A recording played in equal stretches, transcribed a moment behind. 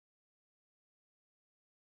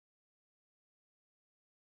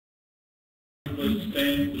please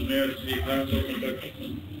stand for the Mayor of the City of Clarence conduct.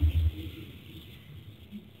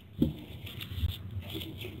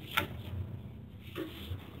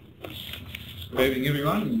 Good evening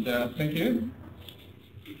everyone, and thank you.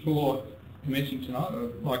 For commencing tonight,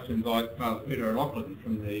 I'd like to invite Father Peter O'Loughlin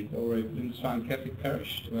from the Belrive Lindisfarne Catholic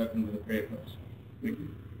Parish to open with a prayer for us. Thank you.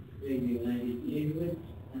 Good evening, ladies and gentlemen.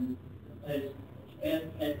 And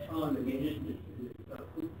about that time again, isn't it, for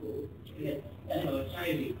football? Yeah, as I was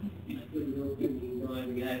saying, I couldn't help thinking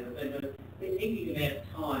driving over, but I've been thinking about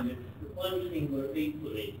time, and the one thing we're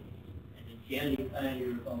equally, and it's the only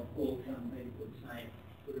failure of our poor some people say,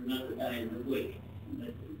 put another day in the week.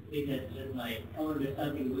 But we have to say, time is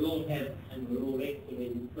something we all have, and we're all equal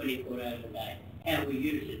in 24 hours a day. How we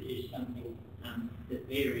use it is something that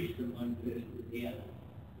varies from one person to the other.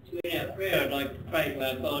 So in our prayer, I'd like to pray to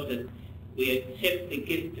our God that we accept the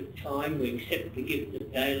gift of time, we accept the gift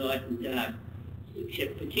of daylight and dark, we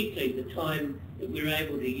accept particularly the time that we're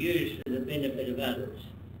able to use for the benefit of others.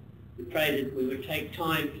 We pray that we would take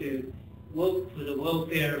time to work for the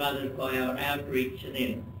welfare of others by our outreach to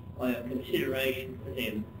them, by our consideration for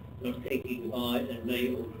them, not thinking of I and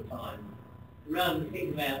me all the time. Rather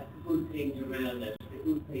think about the good things around us, the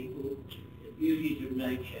good people, the beauties of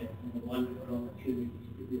nature, and the wonderful opportunities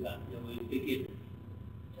to give up that we've been given.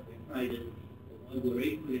 So we pray that when we're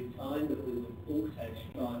equal in time, that we will also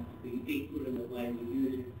strive to be equal in the way we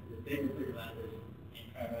use it for the benefit of others and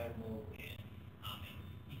for our own welfare.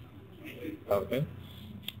 Amen. Okay.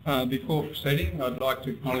 Before proceeding, I'd like to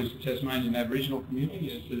acknowledge the Tasmanian Aboriginal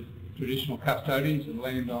community as the traditional custodians of the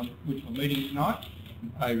land on which we're meeting tonight,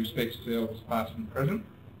 and pay respects to elders past and present.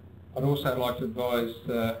 I'd also like to advise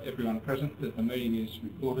everyone present that the meeting is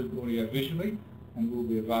recorded audio-visually and will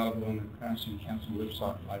be available on the Clarence City Council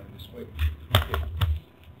website later this week.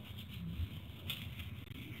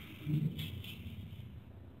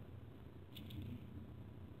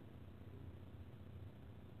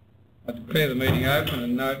 I declare the meeting open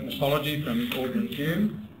and note an apology from Alderman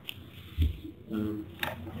Hume and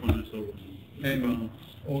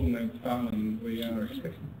Alderman Farnham. We are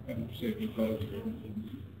expecting to receive an apology.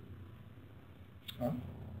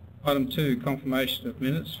 Item 2, confirmation of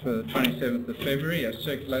minutes for the 27th of February as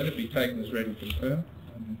circulated be taken as read and confirmed.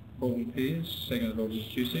 Alderman Pears, seconded Alderman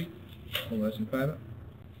Cusick. All those in favour?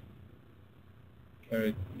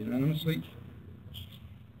 Carried unanimously.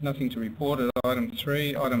 Nothing to report at item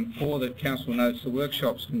 3. Item 4, that Council notes the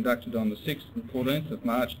workshops conducted on the 6th and 14th of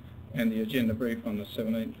March and the agenda brief on the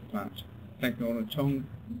 17th of March. Thank you, Alderman Tong.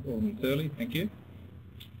 Alderman Thurley, thank you.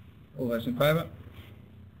 All those in favour?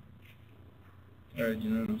 Carried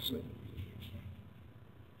unanimously.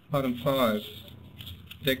 Item 5,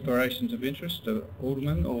 declarations of interest to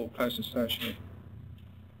Alderman or close associate.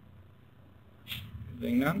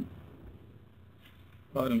 Being none.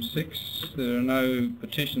 Item 6, there are no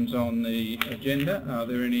petitions on the agenda. Are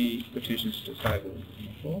there any petitions to table on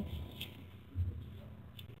the floor?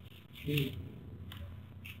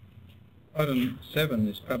 Item 7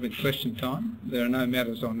 is public question time. There are no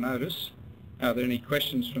matters on notice. Are there any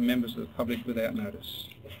questions from members of the public without notice?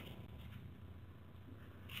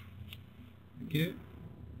 Thank you.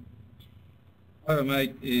 Item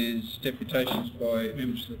 8 is deputations by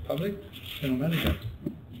members of the public. General Manager.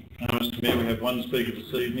 Mr Mayor, we have one speaker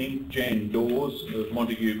this evening, Jan Dawes of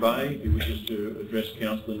Montague Bay, who wishes to address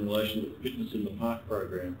Council in relation to the Fitness in the Park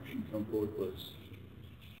program. If you can come forward, please.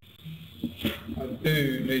 I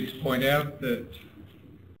do need to point out that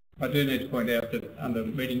under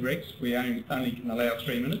the meeting regs we only can allow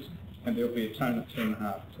 3 minutes, and there'll be a tone of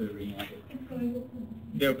 2.5 to remind it.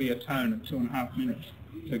 There'll be a tone of 2.5 minutes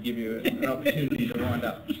to give you an opportunity to wind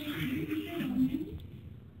up.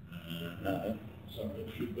 No. Sorry, it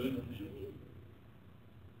should be.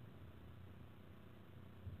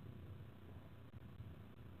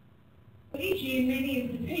 Each year, many of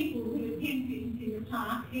the people who attend Fitness in the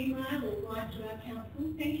Park email or write to our council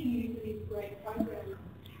thanking you for this great program.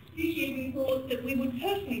 This year we thought that we would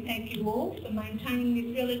personally thank you all for maintaining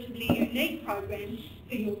this relatively unique program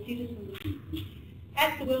for your citizens.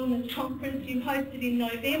 At the Wellness Conference you hosted in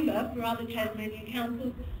November for other Tasmanian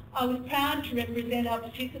councils, I was proud to represent our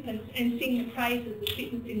participants and sing the praises of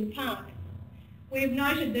Fitness in the Park. We have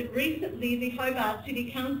noted that recently the Hobart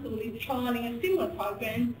City Council is trialling a similar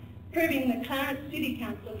program, proving that Clarence City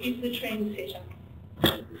Council is the trendsetter.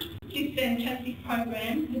 This fantastic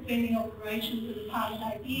program has been in operation for the past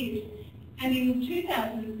 8 years, and in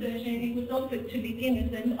 2013 it was offered to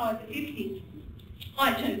beginners and over 50s.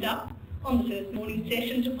 I turned up on the first morning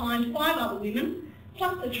session to find 5 other women,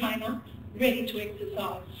 plus a trainer, ready to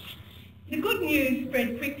exercise. The good news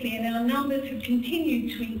spread quickly and our numbers have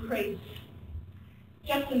continued to increase.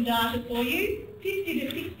 Just some data for you. 50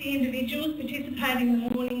 to 60 individuals participate in the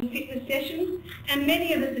morning fitness sessions, and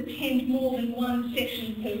many of us attend more than one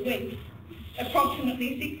session per week.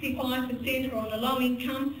 Approximately 65% are on a low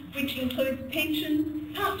income, which includes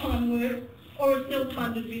pensions, part-time work, or a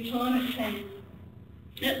self-funded retirement plan.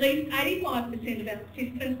 At least 85% of our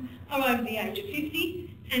participants are over the age of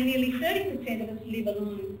 50, and nearly 30% of us live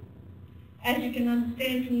alone. As you can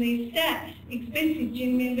understand from these stats, expensive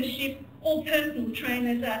gym membership or personal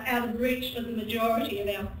trainers are out of reach for the majority of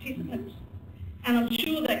our participants. And I'm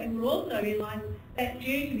sure that you will also realise that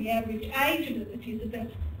due to the average age of the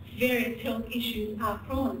participants, various health issues are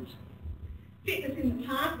prominent. Fitness in the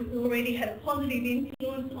Park has already had a positive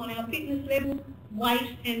influence on our fitness levels,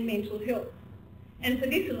 weight and mental health. And for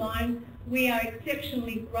this alone, we are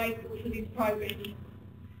exceptionally grateful for this program.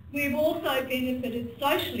 We have also benefited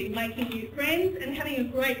socially, making new friends and having a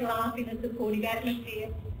great laugh in a supportive atmosphere.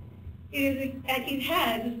 It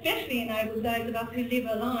has especially enabled those of us who live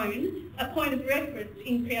alone a point of reference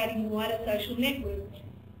in creating wider social networks.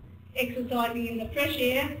 Exercising in the fresh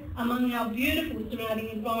air among our beautiful surrounding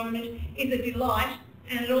environment is a delight,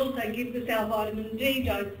 and it also gives us our vitamin D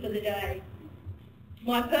dose for the day.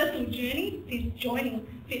 My personal journey since joining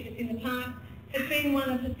Fitness in the Park has been one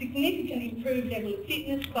of a significantly improved level of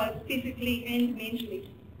fitness, both physically and mentally.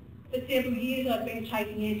 For several years I've been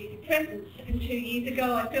taking antidepressants, and 2 years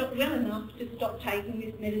ago I felt well enough to stop taking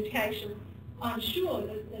this medication. I'm sure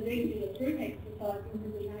that the regular group exercising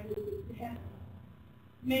has enabled this to happen.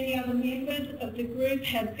 Many other members of the group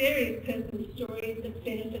have various personal stories of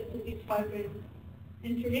benefits of this program.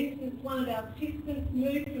 And for instance, one of our participants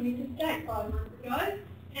moved from interstate 5 months ago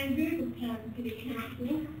and Googled Clarence City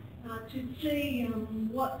Council to see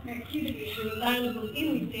what activities were available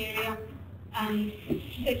in this area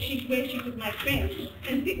where she could make friends.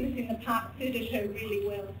 And Fitness in the Park suited her really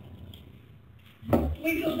well.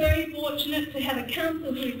 We feel very fortunate to have a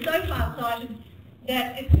council who is so far-sighted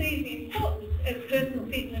that it sees the importance of personal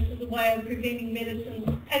fitness as a way of preventing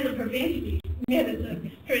medicine, as a preventative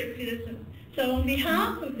medicine for its citizens. So on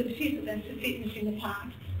behalf of the participants of Fitness in the Park,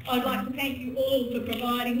 I'd like to thank you all for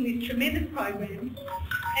providing this tremendous program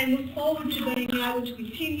and look forward to being able to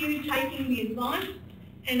continue taking the advice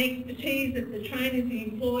and expertise of the trainers and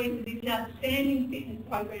employees of this outstanding fitness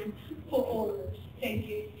program for all of us. Thank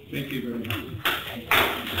you. Thank you very much.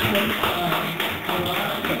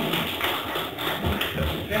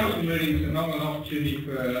 Council meetings are not an opportunity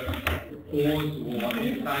for applause or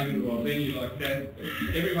entertainment or a venue like that.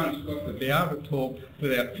 Everyone's got to be able to talk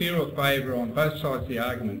without fear or favour on both sides of the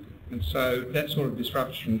argument, and so that sort of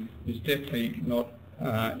disruption is definitely not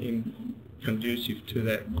conducive to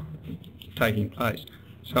that taking place.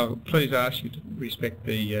 So please ask you to respect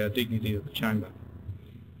the dignity of the chamber.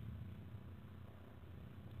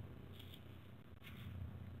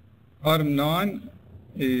 Item 9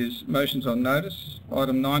 is motions on notice.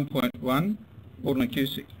 Item 9.1, Alderman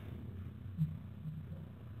Cusick.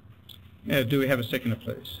 Now, do we have a seconder,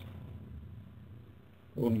 please?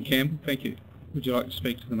 Alderman Campbell, thank you. Would you like to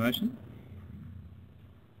speak to the motion?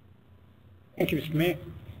 Thank you, Mr. Mayor.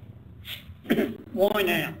 Why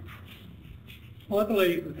now? I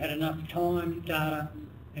believe we've had enough time, data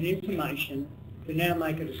and information to now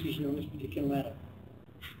make a decision on this particular matter.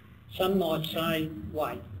 Some might say,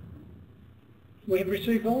 wait. We have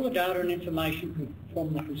received all the data and information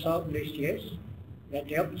from the consultant SGS. We had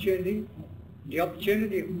the opportunity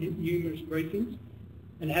of numerous briefings,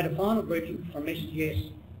 and had a final briefing from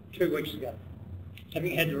SGS 2 weeks ago,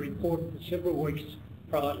 having had the report for several weeks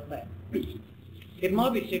prior to that. It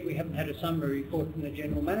might be said we haven't had a summary report from the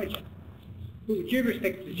General Manager. But with due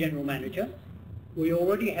respect to the General Manager, we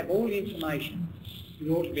already have all the information we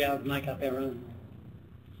ought to be able to make up our own.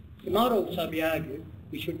 It might also be argued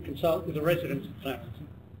we should consult with the residents of Clarence.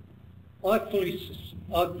 I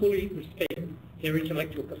fully respect their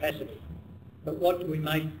intellectual capacity, but what do we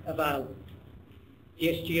make available? The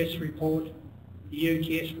SGS report, the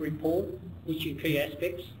UTS report, which in key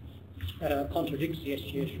aspects contradicts the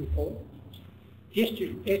SGS report. The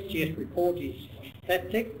SGS report is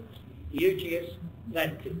that thick, the UTS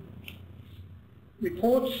that thick.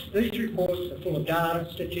 These reports are full of data,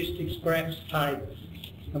 statistics, graphs, tables,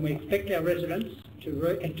 and we expect our residents to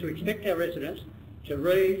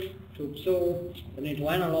read, to absorb, and then to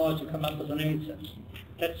analyse and come up with an answer.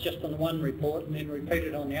 That's just on the one report and then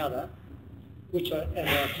repeated on the other, which, as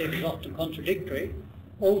I said, is often contradictory.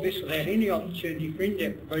 All this without any opportunity for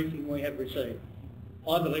in-depth briefing we have received.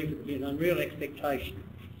 I believe it would be an unreal expectation.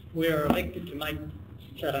 We are elected to make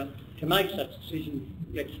such decisions.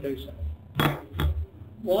 Let's do so.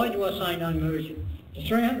 Why do I say no merger? The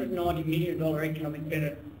 $390 million economic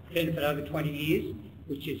benefit over 20 years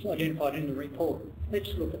which is identified in the report.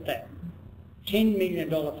 Let's look at that. $10 million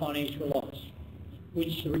financial loss,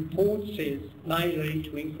 which the report says may lead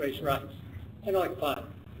to increased rates. And I quote,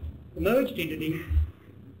 the merged entity,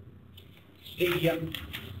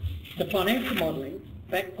 the financial modelling,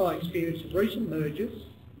 backed by experience of recent mergers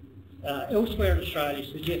elsewhere in Australia,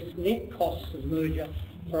 suggests net costs of merger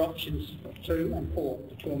for options 2 and 4,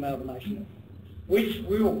 the 2 amalgamation, which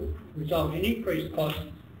will result in increased costs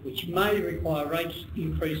which may require rate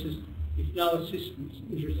increases if no assistance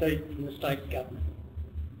is received from the state government.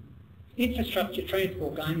 Infrastructure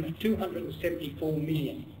transport gain of $274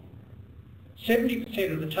 million.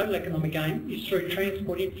 70% of the total economic gain is through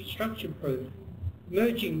transport infrastructure improvement.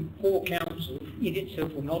 Merging 4 councils in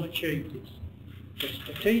itself will not achieve this. The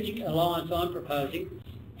strategic alliance I'm proposing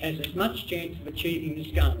has as much chance of achieving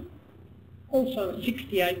this goal. Also a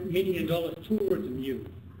 $68 million tourism yield.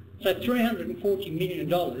 So $340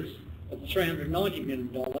 million of the $390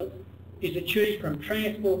 million is achieved from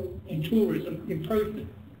transport and tourism improvement.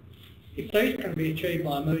 If these can be achieved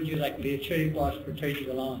by a merger, they can be achieved by a strategic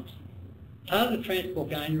alliance. Part of the transport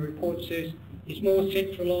gain, the report says, is more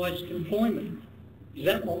centralised employment. Is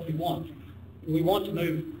that what we want? Do we want to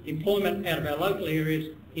move employment out of our local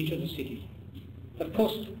areas into the cities? Of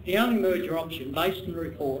course, the only merger option based on the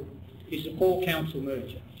report is the 4 council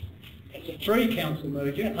merger. It's a 3 council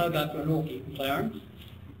merger, Hobart, Glenorchy and Clarence,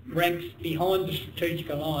 ranks behind the strategic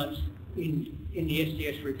alliance in the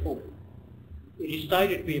SDS report. It is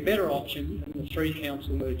stated to be a better option than the 3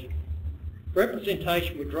 council merger.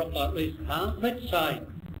 Representation would drop by at least half. Let's say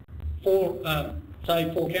 4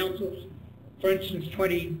 councils. For instance,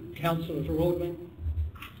 20 councillors for Ordman.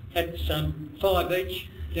 That's 5 each,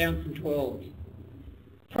 down from 12.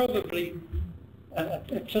 Probably,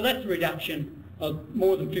 so that's a reduction of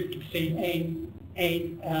more than 50%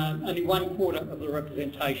 and only 1/4 of the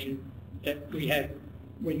representation that we have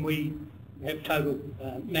when we have total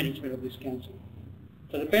management of this council.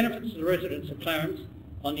 For the benefits of the residents of Clarence,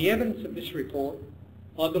 on the evidence of this report,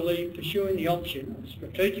 I believe pursuing the option of a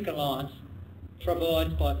strategic alliance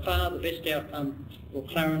provides by far the best outcome for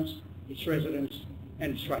Clarence, its residents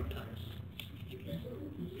and its ratepayers.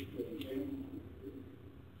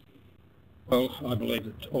 Well, I believe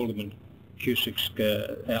that Alderman Cusick's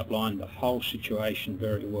outlined the whole situation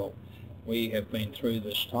very well. We have been through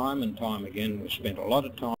this time and time again. We've spent a lot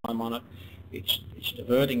of time on it. It's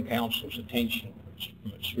diverting council's attention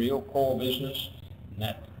from its real core business, and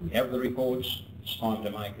that we have the reports. It's time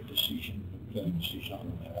to make a decision, a firm decision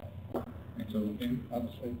on the matter. Thanks, Alderman.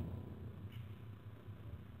 Obviously.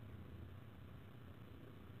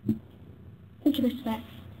 Thank you, Mr. Mack.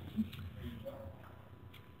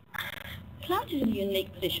 Clarence is in a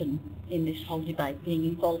unique position in this whole debate, being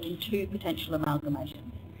involved in 2 potential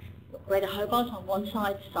amalgamations. Greater Hobart on one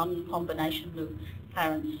side, some combination of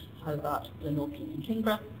Clarence, Hobart, Glenorchy and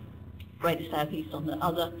Kingborough. Greater South East on the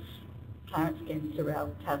other, Clarence against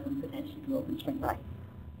Sorrel, Tasman, potentially Northern Spring Bay.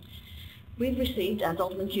 We've received, as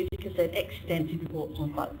Alderman Cusick has said, extensive reports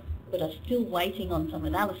on both, but are still waiting on some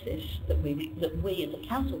analysis that we as a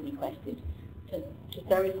council requested to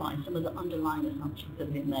verify some of the underlying assumptions that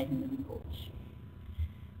have been made in the reports.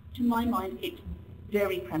 To my mind, it's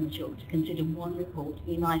very premature to consider one report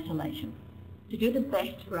in isolation. To do the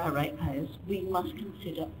best for our ratepayers, we must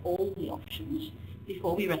consider all the options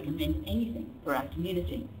before we recommend anything for our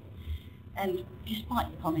community. And despite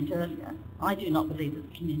the comment earlier, I do not believe that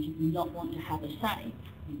the community do not want to have a say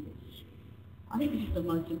in this. I think this is the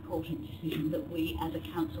most important decision that we as a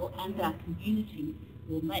council and our community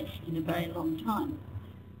will make in a very long time.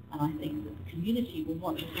 And I think that the community will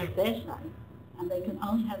want to have their say, and they can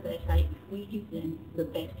only have their say if we give them the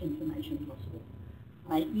best information possible.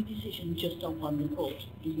 Making a decision just on one report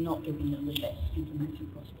is not giving them the best information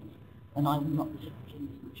possible, and I will not be supporting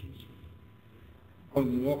this motion.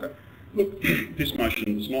 Alderman Walker. Look, this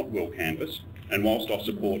motion is not well canvassed, and whilst I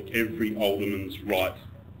support every alderman's right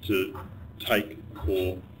to take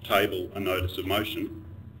or table a notice of motion,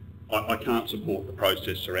 I can't support the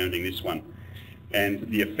process surrounding this one and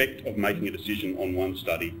the effect of making a decision on one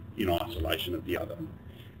study in isolation of the other.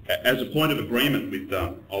 As a point of agreement with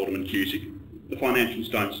Alderman Cusick, the financials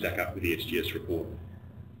don't stack up with the SGS report,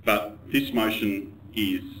 but this motion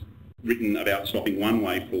is written about stopping one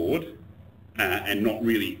way forward and not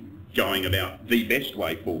really going about the best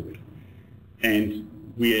way forward. And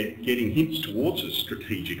we're getting hints towards a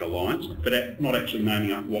strategic alliance, but not actually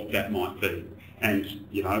naming up what that might be. And,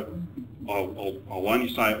 you know, I'll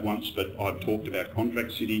only say it once, but I've talked about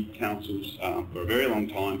contract city councils for a very long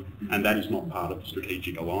time, and that is not part of the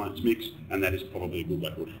strategic alliance mix, and that is probably a good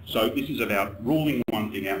record. So this is about ruling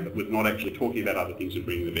one thing out, but we're not actually talking about other things and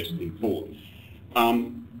bringing the best thing forward.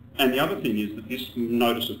 And the other thing is that this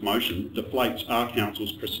notice of motion deflates our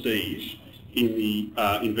council's prestige in the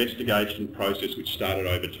investigation process which started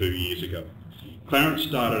over 2 years ago. Clarence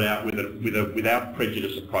started out with a without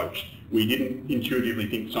prejudice approach. We didn't intuitively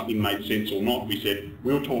think something made sense or not. We said,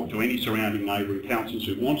 we'll talk to any surrounding neighbouring councils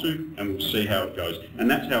who want to, and we'll see how it goes.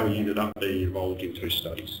 And that's how we ended up being involved in 2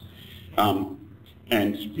 studies.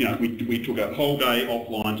 And you know, we took a whole day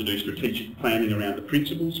offline to do strategic planning around the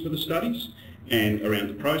principles for the studies and around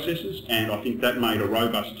the processes, and I think that made a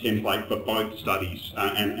robust template for both studies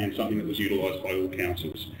and something that was utilised by all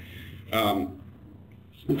councils.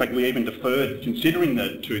 In fact, we even deferred, considering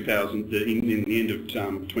the in the end of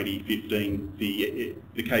 2015, the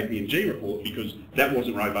KPMG report, because that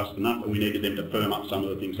wasn't robust enough, and we needed them to firm up some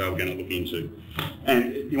of the things they were going to look into.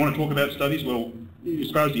 And you want to talk about studies? Well,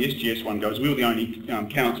 as far as the SGS one goes, we were the only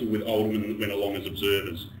council with aldermen that went along as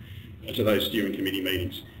observers to those steering committee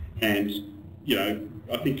meetings. And, you know,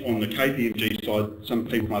 I think on the KPMG side, some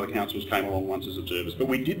people from other councils came along once as observers. But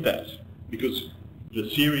we did that because the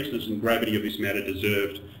seriousness and gravity of this matter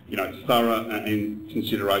deserved, you know, thorough and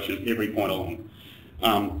consideration at every point along.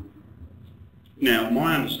 Now,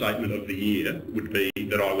 my understatement of the year would be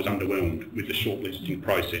that I was underwhelmed with the shortlisting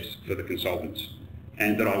process for the consultants,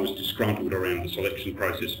 and that I was disgruntled around the selection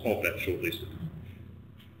process of that shortlist.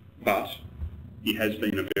 But it has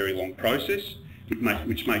been a very long process,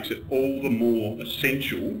 which makes it all the more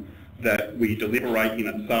essential that we deliberate in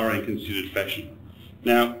a thorough and considered fashion.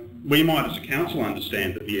 Now, we might as a council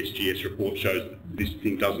understand that the SGS report shows that this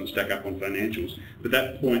thing doesn't stack up on financials, but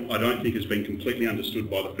that point I don't think has been completely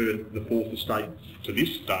understood by the fourth estate to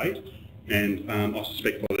this date, and I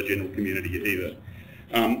suspect by the general community either.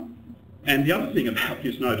 And the other thing about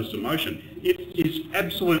this notice of motion, it is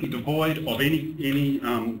absolutely devoid of any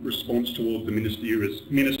response towards the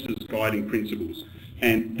minister's guiding principles,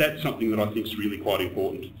 and that's something that I think is really quite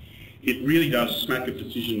important. It really does smack of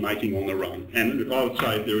decision making on the run, and I would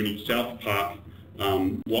say if there are any South Park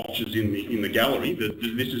watchers in the gallery, that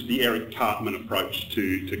this is the Eric Cartman approach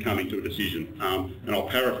to coming to a decision. And I'll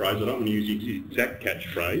paraphrase, I don't want to use the exact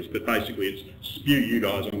catchphrase, but basically it's spew you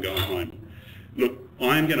guys, I'm going home. Look,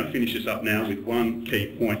 I am going to finish this up now with one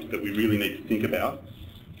key point that we really need to think about,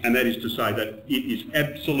 and that is to say that it is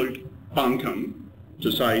absolute bunkum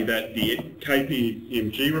to say that the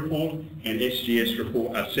KPMG report and SGS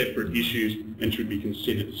report are separate issues and should be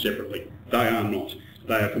considered separately. They are not.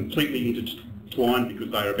 They are completely intertwined because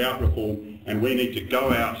they are about reform, and we need to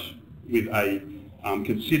go out with a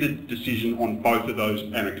considered decision on both of those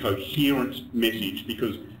and a coherent message,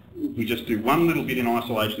 because we just do one little bit in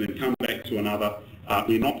isolation and come back to another,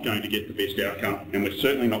 we're not going to get the best outcome, and we're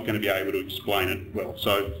certainly not going to be able to explain it well.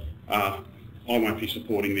 So I won't be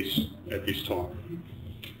supporting this at this time.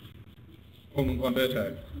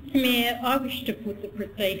 Mayor, I wish to put the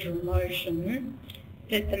procedural motion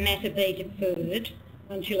that the matter be deferred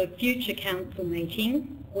until a future council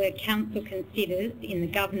meeting where council considers in the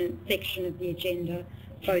governance section of the agenda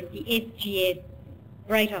both the SGS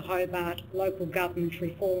Greater Hobart Local Government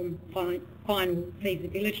Reform Final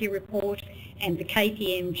Feasibility Report and the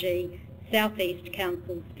KPMG South East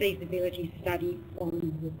Council's Feasibility Study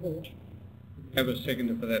Final Report. Have a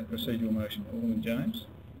seconder for that procedural motion, Alderman James.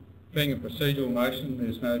 Being a procedural motion,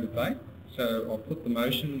 there's no debate, so I'll put the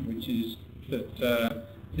motion, which is that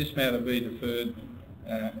this matter be deferred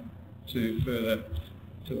to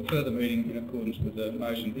a further meeting in accordance with the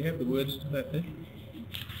motion. Do you have the words to that there?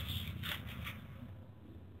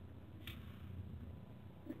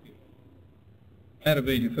 Matter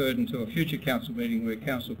be deferred until a future council meeting where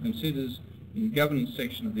council considers in the governance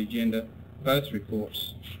section of the agenda both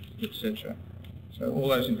reports, etc. So all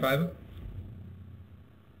those in favour?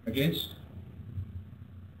 Against?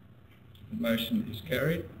 The motion is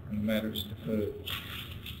carried and the matter is deferred.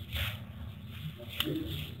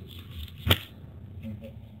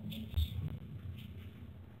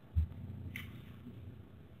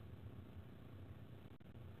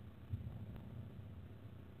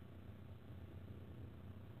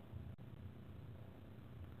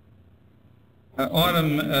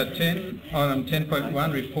 Item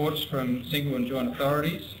 10.1, reports from single and joint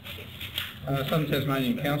authorities. Southern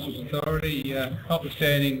Tasmanian Council's authority,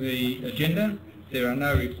 notwithstanding the agenda, there are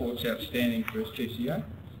no reports outstanding for STCA.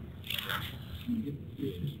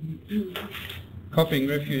 Copying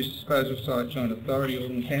refuse disposal site joint authority,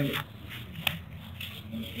 Alderman Campbell.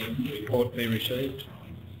 Report be received.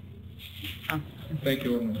 Thank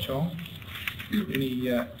you, Alderman Chong. Any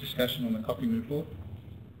discussion on the copying report?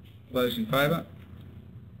 Those in favour?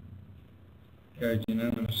 Carried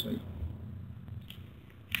unanimously.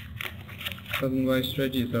 Southern Waste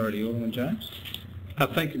Strategy Authority, Alderman James.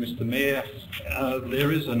 Thank you, Mr Mayor.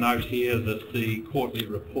 There is a note here that the quarterly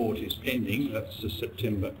report is pending. That's the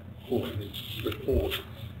September quarterly report.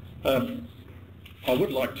 I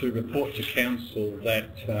would like to report to Council that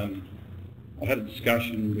I had a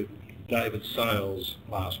discussion with David Sales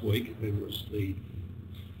last week, who was the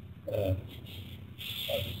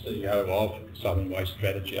CEO of Southern Waste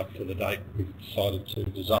Strategy up to the date we decided to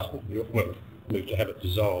dissolve, well, move to have it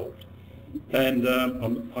dissolved. And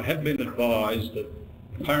I have been advised that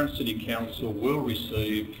Clarence City Council will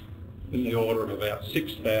receive in the order of about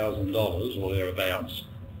 $6,000 or thereabouts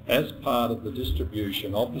as part of the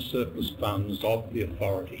distribution of the surplus funds of the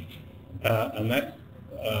authority. And that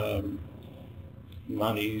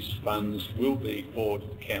funds will be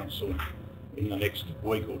forwarded to the Council in the next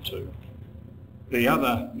week or two. The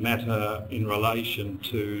other matter in relation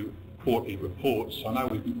to quarterly reports, I know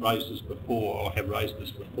we've raised this before, or have raised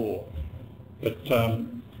this before, but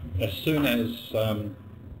as soon as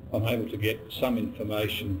I'm able to get some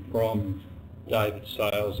information from David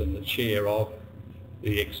Sales and the chair of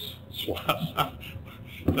the ex-SWASA,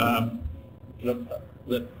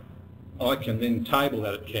 that I can then table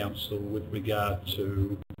that at Council with regard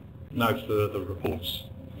to no further reports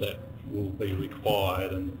that will be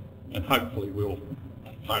required, and hopefully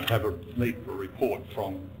won't have a need for a report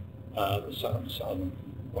from the Southern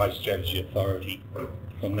Waste Strategy Authority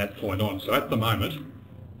from that point on. So at the moment,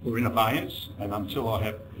 we're in abeyance, and until I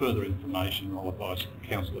have further information, I'll advise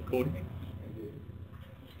Council accordingly.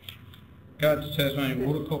 Regard to Tasmanian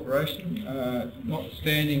Water Corporation,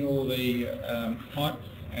 notwithstanding all the hype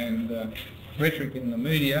and rhetoric in the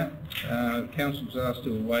media, councils are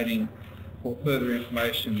still waiting for further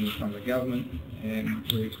information from the government,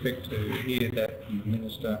 and we expect to hear that from the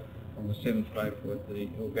Minister on the 7th of April at the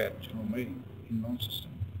LGAT General Meeting in Launceston.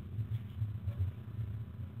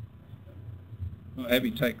 I'm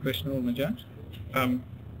happy to take a question, Alderman Jones.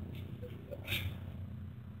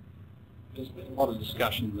 There's been a lot of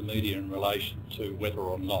discussion in the media in relation to whether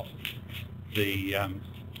or not the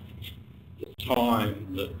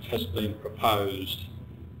time that has been proposed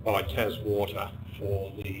by TasWater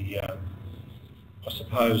for the, I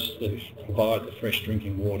suppose, to provide the fresh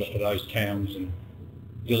drinking water for those towns and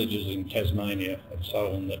villages in Tasmania and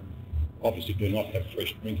so on that obviously do not have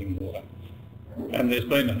fresh drinking water. And there's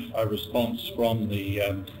been a response from the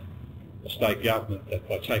state government that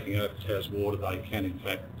by taking over TasWater they can in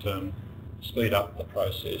fact speed up the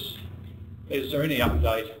process. Is there any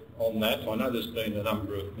update on that? I know there's been a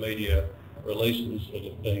number of media releases that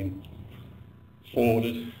have been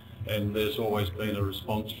forwarded, and there's always been a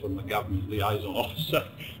response from the government liaison officer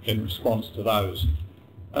in response to those.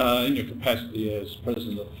 In your capacity as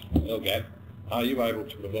President of LGAT, are you able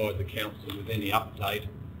to provide the Council with any update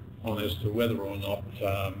on as to whether or not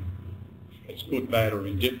it's good, bad or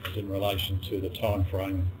indifferent in relation to the time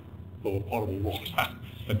frame for potable water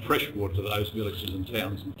and fresh water to those villages and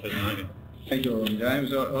towns in Tasmania? Thank you, Alderman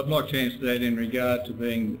James. I'd like to answer that in regard to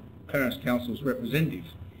being Clarence Council's representative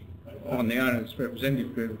on the owner's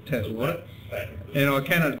representative group of TasWater. And I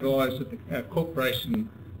can advise that the corporation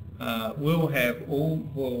will have all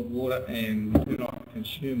boiled water and do not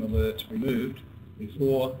consume alerts removed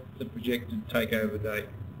before the projected takeover date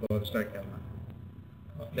by the state government.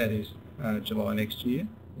 That is July next year,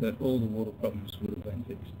 that all the water problems would have been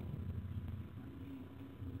fixed.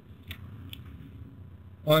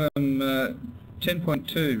 Item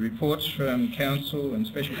 10.2, reports from Council and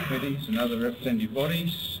special committees and other representative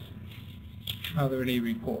bodies. Are there any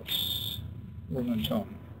reports? Alderman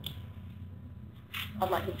Tom. I'd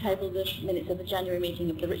like to table the minutes of the January meeting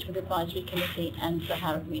of the Richmond Advisory Committee and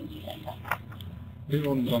Sahara Community Centre.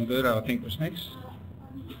 Alderman Bomberto, I think, was next.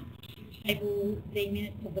 Table the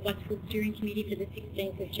minutes of the Blackfoot Steering Committee for the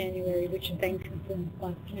 16th of January, which have been confirmed by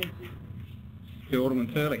the Council. Alderman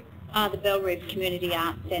Thurley. The Belrive Community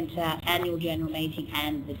Arts Centre annual general meeting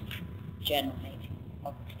and the general meeting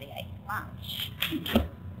of the 8th of March.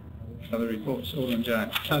 Other reports, Alderman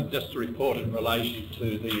Jones. Just a report in relation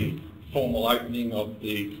to the formal opening of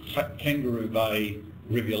the Kangaroo Bay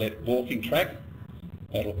Rivulet walking track.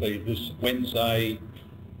 That'll be this Wednesday,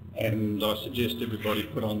 and I suggest everybody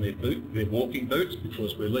put on their walking boots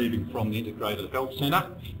because we're leaving from the Integrated Health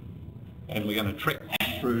Centre and we're going to trek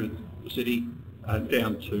through the city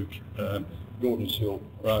down to Gordons Hill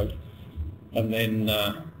Road, and then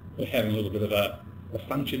we're having a little bit of a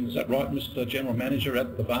function, is that right, Mr General Manager,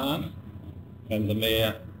 at the barn, and the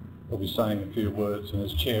Mayor will be saying a few words, and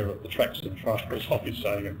as Chair of the Tracks and Trails I'll be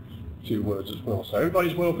saying a few words as well. So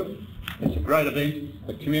everybody's welcome. It's a great event.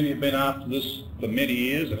 The community have been after this for many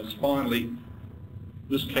years, and it's finally,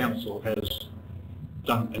 this Council has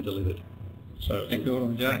done and delivered. So thank you,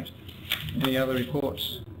 Alderman Jones. Any other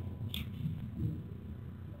reports?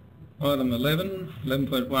 Item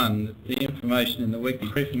 11.1, the information in the weekly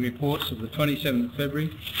briefing reports of the 27th of February,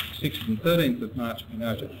 6th and 13th of March be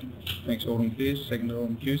noted. Thanks, Alderman Pearce. Second,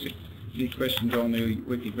 Alderman Cusick. Any questions on the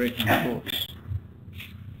weekly briefing reports?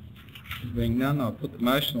 Being none, I'll put the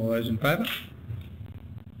motion. All those in favour?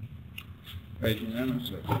 Carried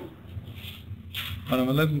unanimously. Item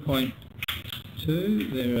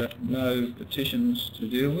 11.2, there are no petitions to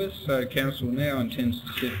deal with, so Council now intends to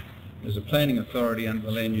sit as a planning authority under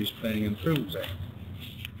the Land Use Planning and Approvals Act.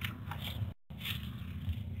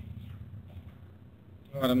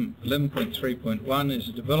 Item 11.3.1 is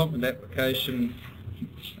a development application,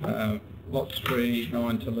 Lot 3,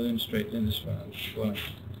 9 Talloon Street, Lindisfarne.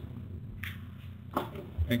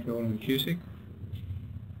 Thank you, Alderman Cusick.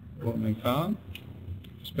 Alderman McFarlane.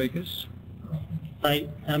 Speakers. Hey,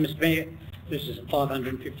 Mr Mayor, this is a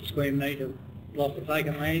 550 square metre block of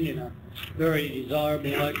vacant land in a very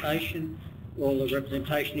desirable location. All the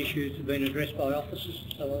representation issues have been addressed by officers,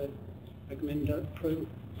 so I recommend approval.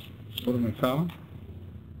 Alderman McFarlane.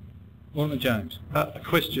 Alderman James. A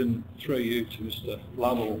question through you to Mr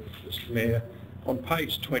Lovell, Mr Mayor. On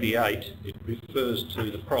page 28, it refers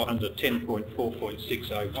to the under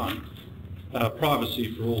 10.4.601,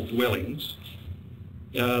 privacy for all dwellings.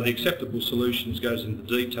 The acceptable solutions goes into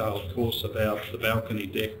detail, of course, about the balcony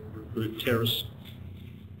deck, roof terrace,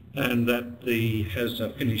 and that has a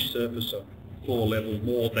finished surface of floor level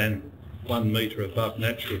more than 1 metre above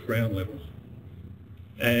natural ground level,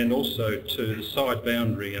 and also to the side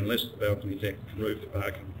boundary, unless the balcony deck and roof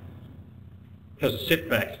parking has a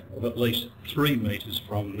setback of at least 3 metres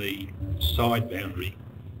from the side boundary.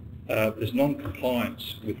 There's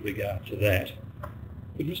non-compliance with regard to that.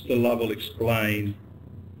 Could Mr Lovell explain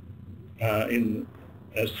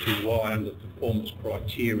as to why under performance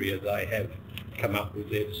criteria they have come up with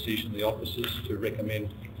their decision, the officers, to recommend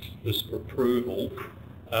this for approval,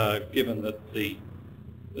 given that the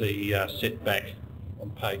setback on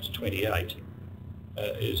page 28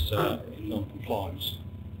 is in non-compliance?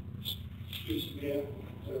 Mr Mayor,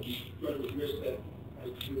 so I'm going to address that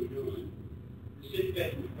as to the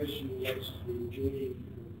setback in question relates to adjoining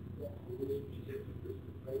the roof, which is at the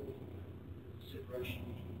separation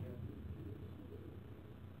between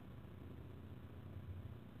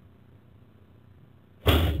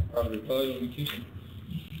that. Right, reply, Alderman Cusick.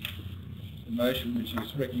 The motion which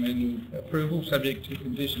is recommending approval subject to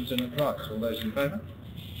conditions and advice. All those in favour?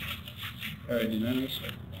 Carried unanimously.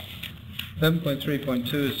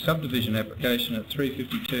 11.3.2 is subdivision application at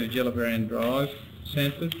 352 Jellibrand Drive,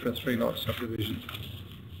 Sanford, for a 3-lot subdivision.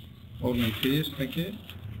 Alderman Pearce, thank you.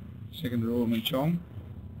 Second, Alderman Chong.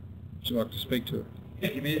 Would you like to speak to it?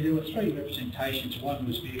 Thank you, Mayor. There were 3 representations. One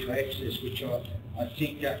was vehicle access, which I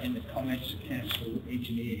think in the comments the council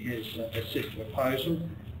engineer has assessed the proposal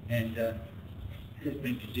and has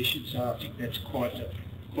been conditioned, so I think that's quite a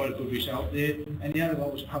good result there. And the other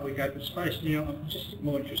one was public open space. Now, I'm just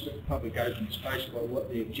more interested in public open space by what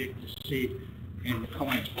the objectors said in the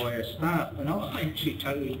comments by our staff. And I actually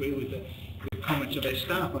totally agree with the comments of our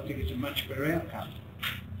staff. I think it's a much better outcome.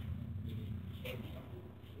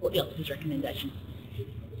 What the officer's recommendation?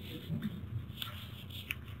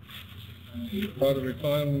 By the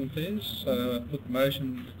reply, Alderman Pearce, put the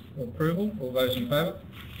motion for approval. All those in favour?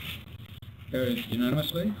 Carried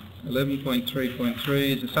unanimously.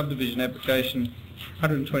 11.3.3 is a subdivision application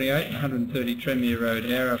 128 and 130 Tremere Road,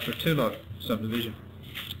 Ara, for a 2-lot subdivision.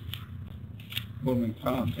 Alderman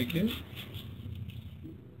McFarlane, thank you.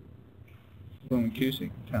 Alderman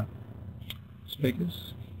Cusick.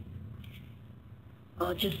 Speakers.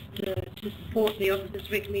 Just to support the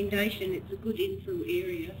officer's recommendation. It's a good infill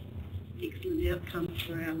area, excellent outcomes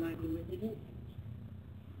for our local residents.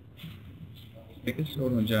 Speakers.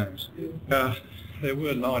 Alderman James. There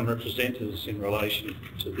were 9 representatives in relation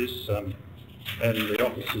to this, and the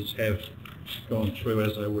officers have gone through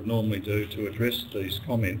as they would normally do to address these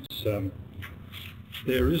comments.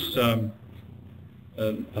 There is a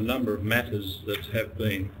number of matters that have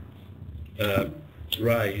been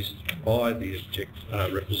raised by the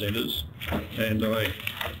representatives, and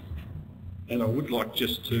I would like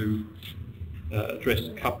just to address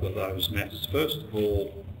a couple of those matters. First of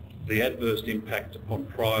all, the adverse impact upon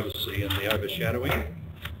privacy and the overshadowing.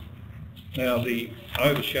 Now, the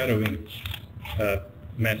overshadowing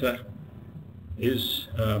matter is,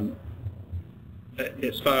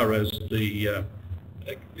 as far as the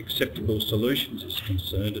acceptable solutions is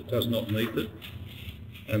concerned, it does not meet it.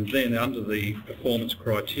 And then under the performance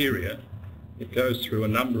criteria, it goes through a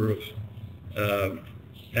number of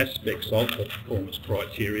aspects of the performance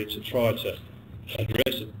criteria to try to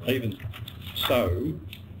address it. Even so,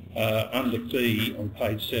 under B on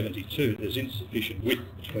page 72, there's insufficient width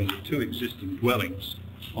between the two existing dwellings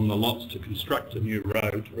on the lots to construct a new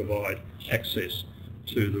road to provide access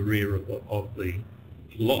to the rear of the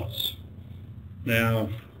lots. Now,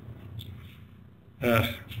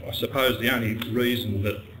 I suppose the only reason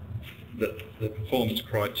that the performance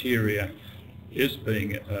criteria is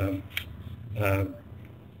being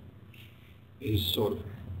is sort of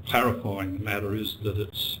clarifying the matter is that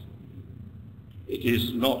it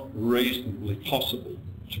is not reasonably possible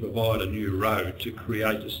to provide a new road to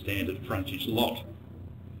create a standard frontage lot.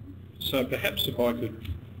 So perhaps if I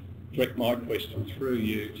could direct my question through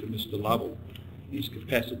you to Mr. Lovell, in his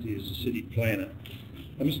capacity as a city planner.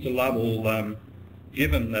 Now, Mr. Lovell,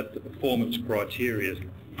 given that the performance criteria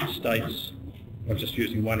states, I'm just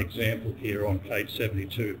using one example here on page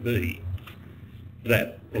 72B,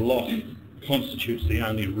 that the lot constitutes the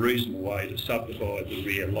only reasonable way to subdivide the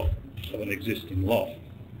rear lot of an existing lot,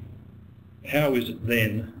 how is it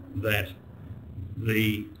then that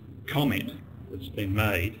the comment that's been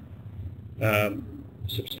made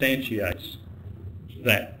substantiates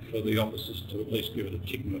that for the officers to at least give it a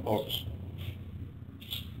tick in the box?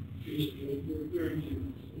 Referring to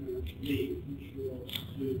me, which was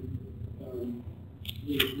to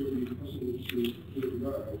really possible to do the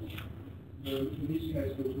road. In this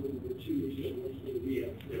case, we're talking about two meters away from the rear.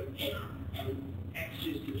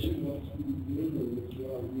 Access to two lots minimum to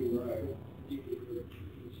our new road, particularly in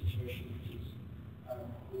the situation which is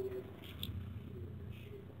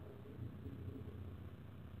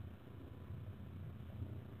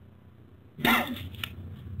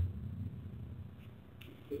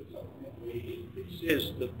It says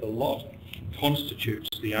that the lot constitutes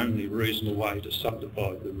the only reasonable way to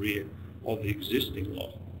subdivide the rear of the existing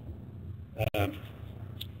lot.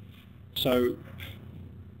 So,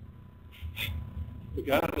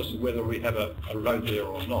 regardless of whether we have a road there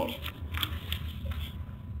or not,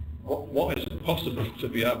 why is it possible to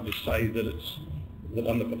be able to say that it's that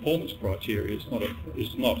under performance criteria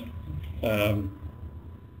it's not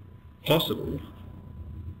possible,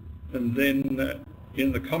 and then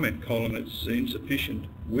in the comment column it's insufficient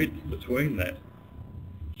width between that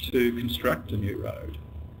to construct a new road.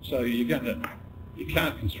 So you can't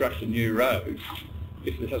construct a new road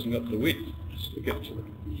if it hasn't got the width to get to it.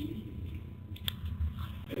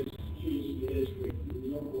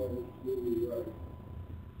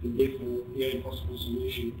 And therefore, the only possible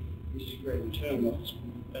solution is to create return lots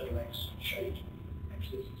that lacks shaped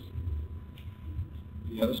accesses.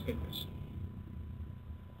 The other speakers.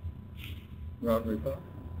 Right, Rupert.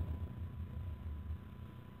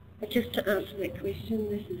 Just to answer that question,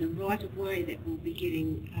 this is a right-of-way that will be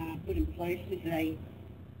getting put in place with a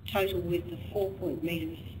total width of 4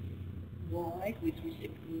 metres wide with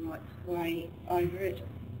reciprocal right-of-way over it,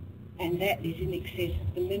 and that is in excess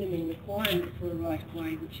of the minimum requirement for a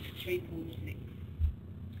right-of-way, which is 3.6.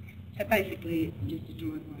 So basically it's just a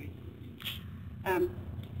driveway.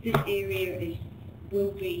 This area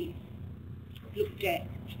will be looked at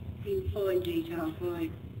in fine detail by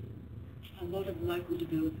a lot of local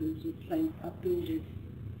developers or builders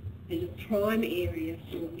as a prime area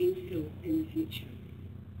for infill in the future.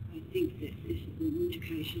 I think that this is an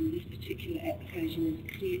indication, this particular application is a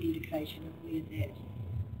clear indication of where that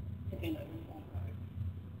development will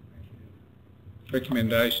go.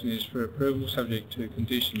 Recommendation is for approval subject to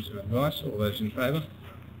conditions of advice. All those in favour?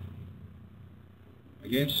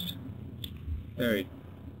 Against? Carried.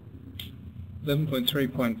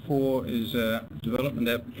 11.3.4 is a development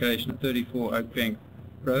application at 34 Oakbank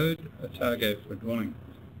Road, Otago for a dwelling.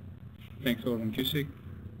 Thanks, Alderman Cusick.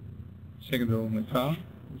 Second, Alderman McFarlane.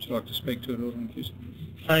 Would you like to speak to it, Alderman Cusick?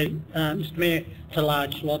 So, Mr Mayor, it's a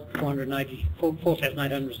large lot,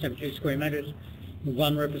 4,872 square metres, with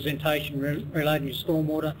one representation relating to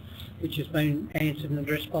stormwater, which has been answered and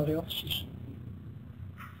addressed by the officers.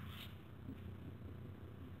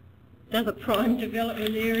 Another prime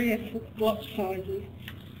development area for block sizes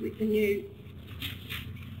with the new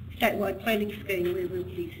statewide planning scheme where we'll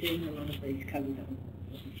be seeing a lot of these coming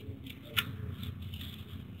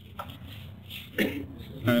up.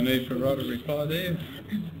 No need for a right of reply there.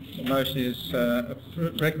 The motion is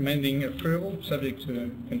recommending approval subject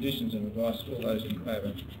to conditions and advice. All those in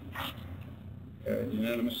favour? Carried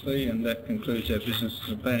unanimously, and that concludes our business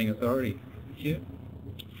as a planning authority. Thank you.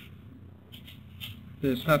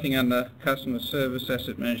 There's nothing under customer service,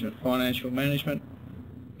 asset management, financial management.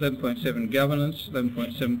 11.7 governance.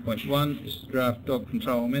 11.7.1 is the draft dog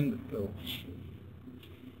control amendment bill.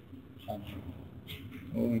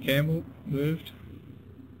 Alderman Campbell moved.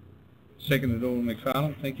 Seconded, Alderman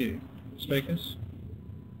McFarlane. Thank you. Speakers?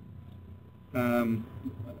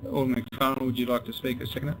 Alderman McFarlane, would you like to speak a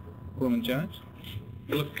second? Alderman Jones?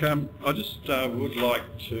 Look, I just would like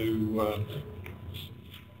to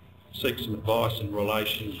seek some advice in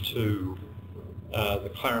relation to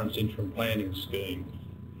the Clarence Interim Planning Scheme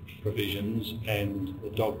provisions and the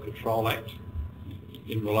Dog Control Act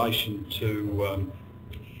in relation to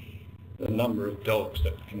the number of dogs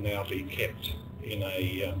that can now be kept in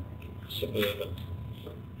a suburban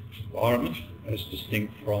environment, as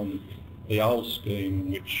distinct from the old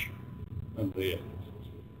scheme, which under the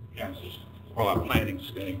council's prior planning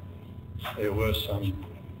scheme, there were some,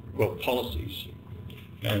 well, policies,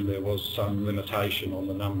 and there was some limitation on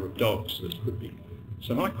the number of dogs that could be.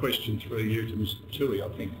 So my question through you to Mr. Toohey, I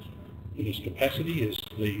think, in his capacity as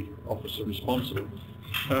the officer responsible.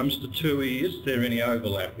 Mr. Toohey, is there any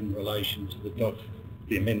overlap in relation to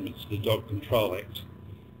the amendments to the Dog Control Act,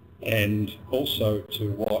 and also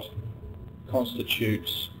to what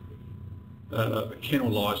constitutes a kennel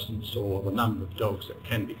licence or the number of dogs that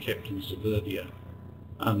can be kept in suburbia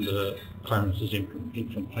under Clarence's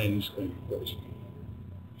interim planning scheme, please?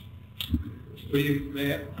 For you,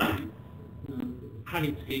 Mayor,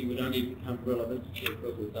 hunting scheme would only become relevant if it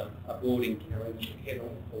was a boarding carriage, a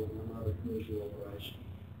kennel, or another commercial operation.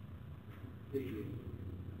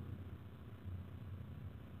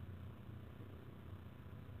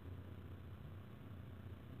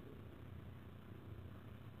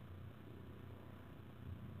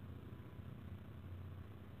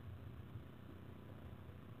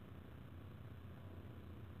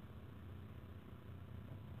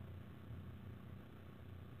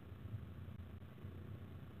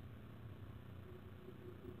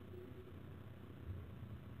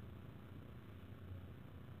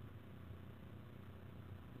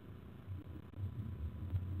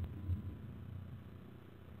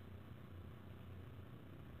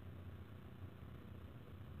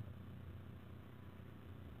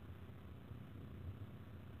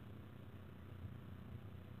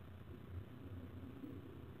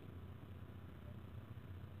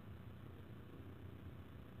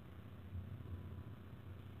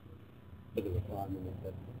 For the requirement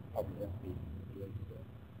that probably have to be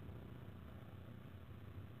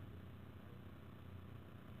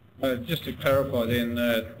released. Just to clarify then,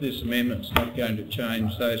 this amendment's not going to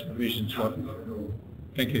change those provisions.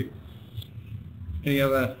 Thank you. Any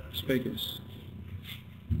other speakers?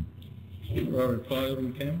 Right, reply,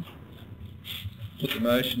 Alderman Campbell. Put the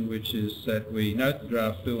motion, which is that we note the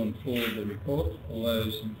draft bill and forward the report. All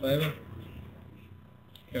those in favour?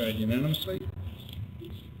 Carried unanimously.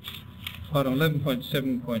 Item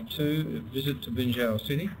 11.7.2, visit to Binjal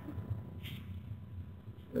City.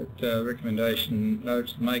 That recommendation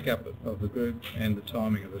notes the makeup of the group and the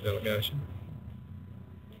timing of the delegation.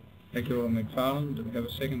 Thank you, Alderman McFarlane. Do we have a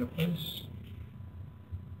seconder, please?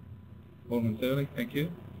 Alderman Thurley, thank you.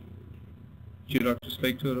 Would you like to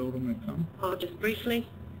speak to it, Alderman McFarlane? Just briefly,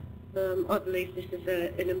 I believe this is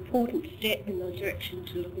an important step in the direction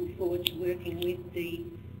to looking forward to working with the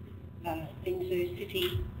Binjal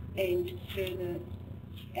City and further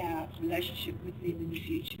our relationship with them in the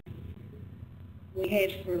future. We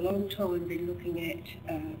have for a long time been looking at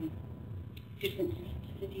different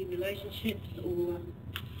city relationships or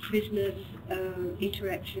business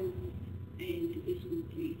interaction, and this will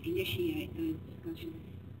initiate those discussions.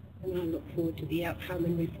 And I look forward to the outcome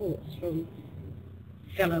and reports from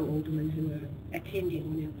fellow aldermen who are attending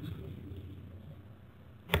on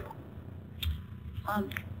our behalf.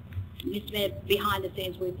 Mr Mayor, behind the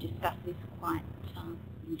scenes we've discussed this quite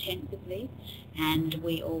intensively, and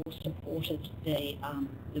we all supported the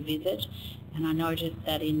visit. And I noticed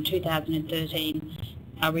that in 2013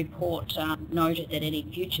 our report noted that any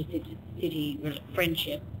future city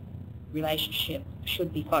friendship relationship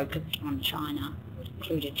should be focused on China, which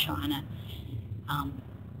included China and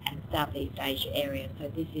the Southeast Asia area. So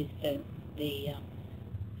this is the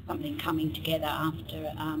something coming together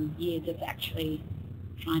after years of actually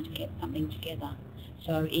trying to get something together.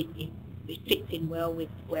 So it fits in well with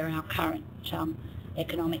where our current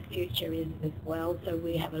economic future is as well, so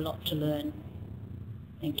we have a lot to learn.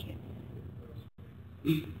 Thank you.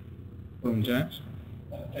 Alderman James?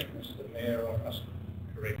 Thank you, Mr. Mayor. I must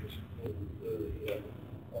correct all the I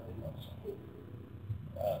did not support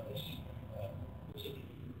this visit.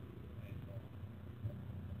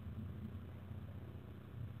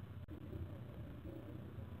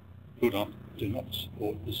 Do not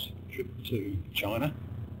support this trip to China,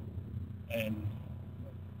 and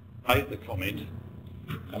made the comment,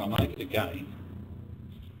 and I make it again,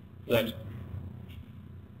 that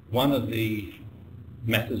one of the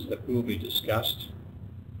matters that will be discussed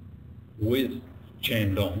with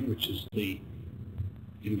Chandong, which is the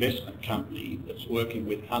investment company that's working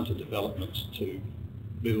with Hunter Developments to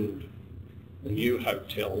build the new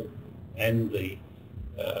hotel and the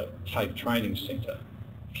TAFE training centre,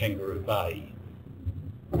 Kangaroo Bay,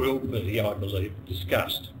 will be, I believe,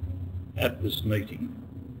 discussed at this meeting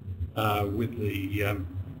with the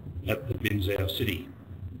at the Binzau City.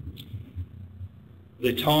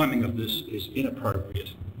 The timing of this is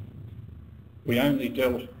inappropriate. We only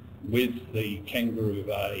dealt with the Kangaroo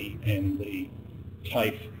Bay and the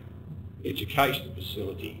TAFE education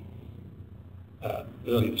facility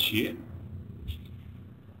earlier this year,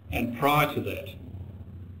 and prior to that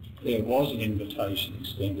there was an invitation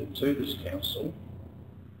extended to this council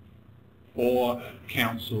for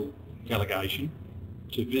council delegation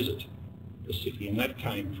to visit the city, and that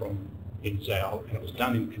came from Binzau, and it was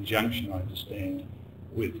done in conjunction, I understand,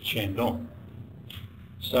 with Shandong.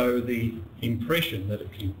 So the impression that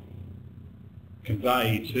it can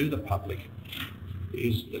convey to the public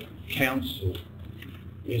is that council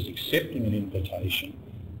is accepting an invitation,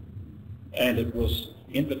 and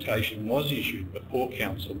invitation was issued before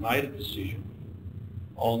council made a decision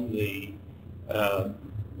on the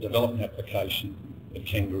development application at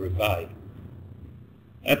Kangaroo Bay.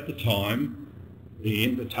 At the time, the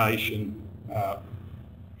invitation,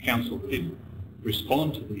 council did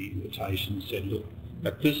respond to the invitation and said, look,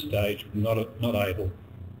 at this stage we're not able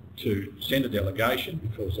to send a delegation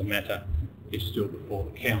because the matter is still before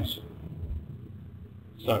the council.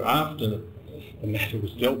 So after the matter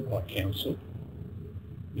was dealt by council,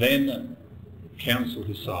 then council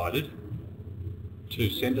decided to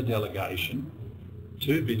send a delegation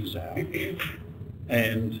to Binzau,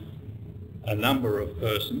 and a number of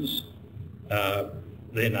persons,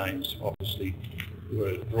 their names obviously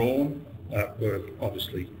were drawn, were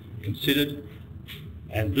obviously considered,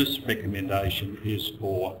 and this recommendation is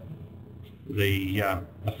for the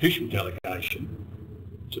official delegation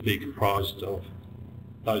to be comprised of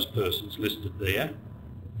those persons listed there,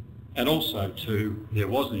 and also there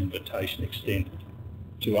was an invitation extended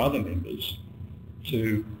to other members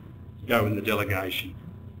to go in the delegation,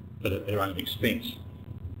 but at their own expense.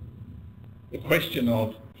 The question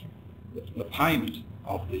of the payment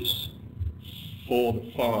of this for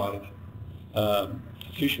the 5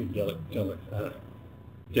 official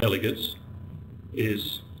delegates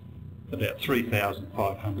is about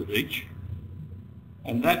 $3,500 each,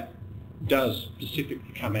 and that does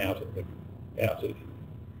specifically come out of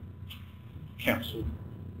council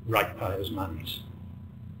ratepayers' monies.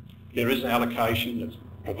 There is an allocation that's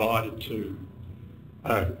provided to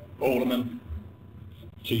aldermen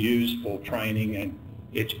to use for training and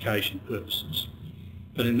education purposes.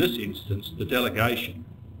 But in this instance, the delegation,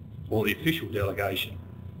 or the official delegation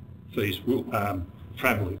fees,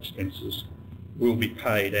 travel expenses, will be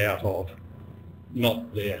paid out of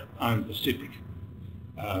not their own specific,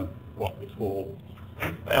 what we call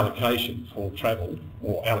allocation for travel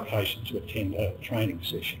or allocation to attend a training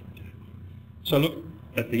session. So look,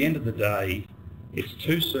 at the end of the day, it's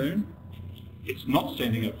too soon. It's not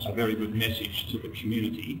sending a very good message to the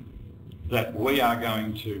community that we are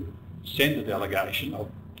going to send a delegation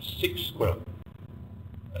of 6, well,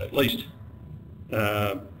 at least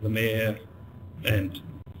the Mayor and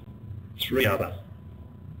 3 other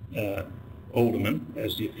aldermen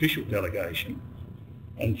as the official delegation,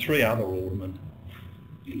 and 3 other aldermen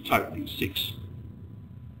in totaling 6.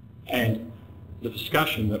 And the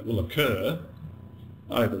discussion that will occur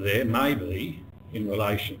over there may be in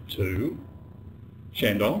relation to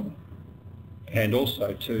Shandong, and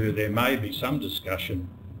also there may be some discussion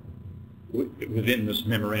within this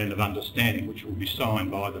memorandum of understanding, which will be signed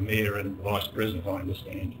by the Mayor and the Vice President, I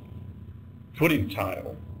understand, could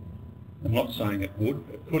entail, I'm not saying it would,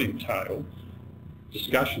 but could entail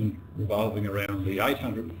discussion revolving around the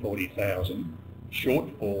 $840,000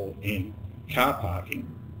 shortfall in car parking,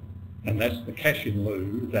 and that's the cash in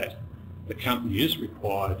lieu that the company is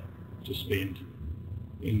required to spend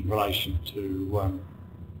in relation to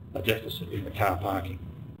a deficit in the car parking.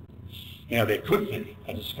 Now, there could be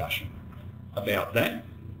a discussion about that,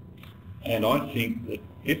 and I think that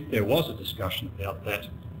if there was a discussion about that,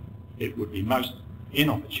 it would be most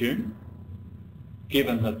inopportune,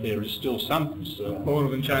 given that there is still some concern.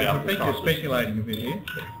 Alderman James, I think you're speculating a bit here.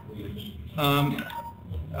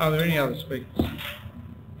 Are there any other speakers?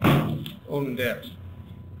 Alderman Dowds.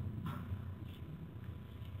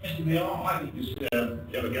 Mr Mayor, I think this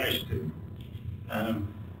delegation to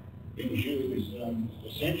Binzhou is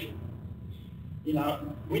essential. You know,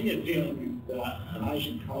 when you're dealing with an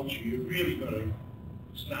Asian culture, you've really got to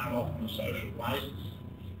start off on a social basis.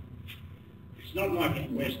 It's not like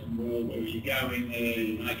in the Western world where you go in there,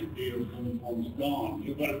 you make a deal, boom, boom's gone.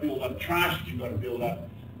 You've got to build up trust, you've got to build up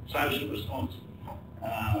social response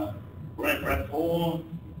rapport.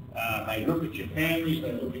 They look at your families,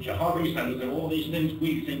 they look at your hobbies, they look at all these things.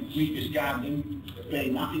 We think we discard them as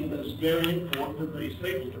being nothing, but it's very important for these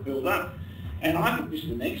people to build up. And I think this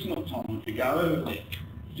is an excellent time to go over there,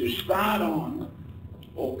 to start on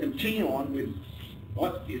or continue on with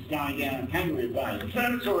what is going down in Kangaroo Bay. The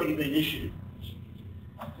permit's already been issued.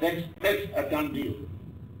 That's a done deal.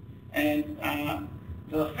 And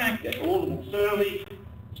the fact that Alderman Thurley,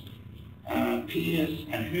 Pierce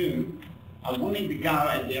and Hume are willing to go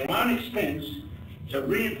at their own expense to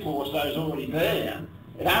reinforce those already there,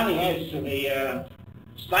 it only adds to the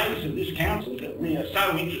status of this council that we are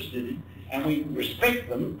so interested in, and we respect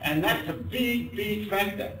them, and that's a big, big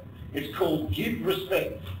factor. It's called give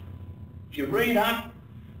respect. If you read up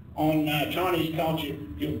on Chinese culture,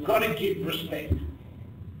 you've got to give respect.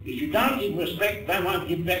 If you don't give respect, they won't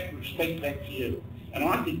give back respect back to you. And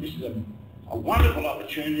I think this is a wonderful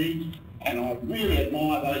opportunity, and I really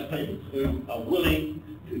admire those people who are willing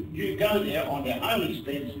to go there on their own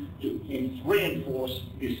expense to reinforce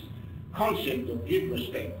this concept of give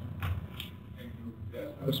respect.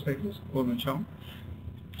 Other speakers? Alderman Chong.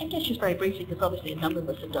 I guess just very briefly, because obviously a number of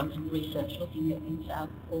us have done some research looking at things out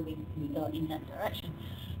before we go in that direction.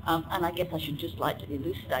 And I guess I should just like to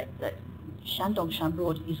elucidate that Shandong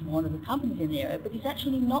Shanbroad is one of the companies in the area, but it's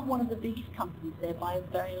actually not one of the biggest companies there by a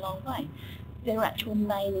very long way. Their actual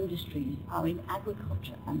main industries are in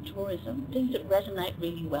agriculture and tourism, things that resonate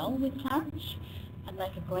really well with Clarence and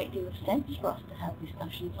make a great deal of sense for us to have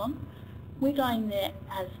discussions on. We're going there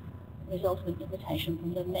as a result of an invitation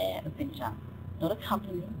from the Mayor of Binchang, not a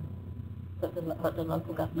company, but the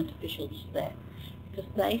local government officials there, because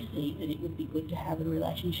they see that it would be good to have a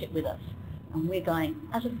relationship with us. And we're going,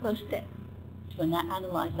 as a first step, to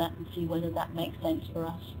analyse that and see whether that makes sense for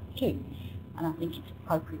us too. And I think it's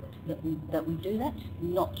appropriate that we do that,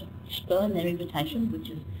 not to spurn their invitation, which,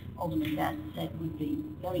 as Alderman Gaz said, would be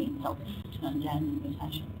very insulting to turn down an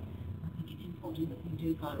invitation. I think it's important that we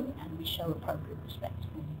do go and we show appropriate respect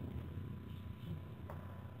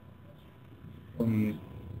for them.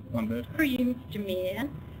 For you, Mr Mayor,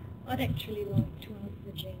 I'd actually like to ask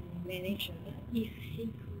the General Manager if he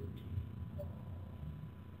could,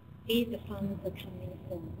 where the funds are coming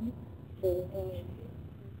from for those.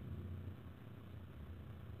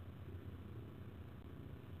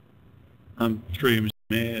 Through you, Mr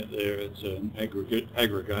Mayor, there is an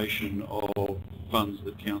aggregation of funds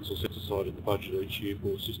that Council sets aside in the budget each year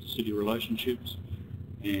for sister city relationships,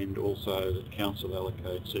 and also that Council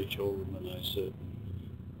allocates each alderman a certain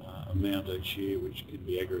amount each year, which can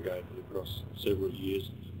be aggregated across several years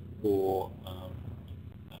for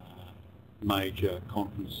major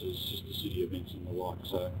conferences, sister city events and the like.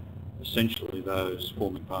 So essentially those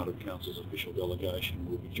forming part of Council's official delegation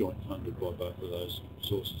will be joint funded by both of those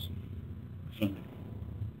sources.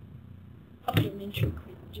 Supplementary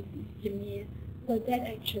question, Mr Mayor. So that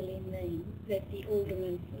actually means that the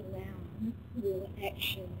alderman's allowance will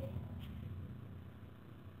actually...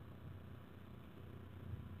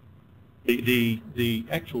 The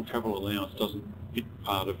actual travel allowance doesn't fit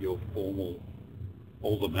part of your formal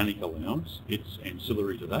aldermanic allowance. It's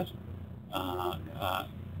ancillary to that.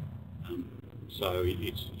 So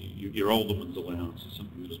it's your alderman's allowance is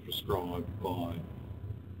something that is prescribed by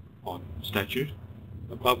statute.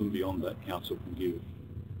 Above and beyond that, Council can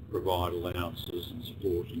provide allowances and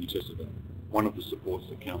support in excess of that. One of the supports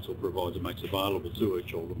that Council provides and makes available to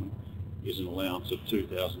each alderman is an allowance of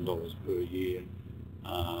 $2,000 per year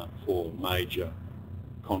for major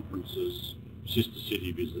conferences, sister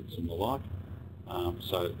city visits and the like.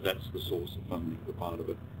 So that's the source of funding for part of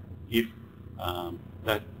it. If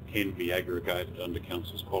that can be aggregated under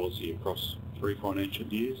Council's policy across 3 financial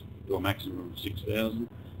years to a maximum of $6,000,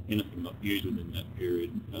 anything not used within that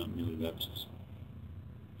period merely lapses.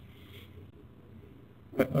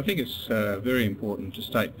 I think it's very important to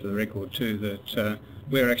state for the record too that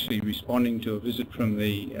we're actually responding to a visit from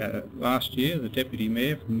the last year, the Deputy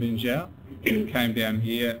Mayor from Binjiao, who came down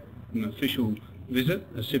here an official visit,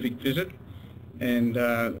 a civic visit, and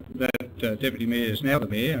that Deputy Mayor is now the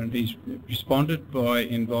Mayor, and he's responded by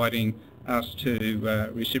inviting us to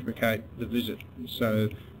reciprocate the visit. So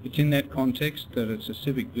it's in that context that it's a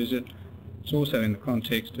civic visit. It's also in the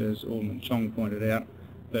context, as Alderman Chong pointed out,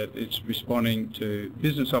 that it's responding to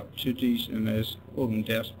business opportunities, and as Alderman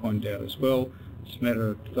Douse pointed out as well, it's a matter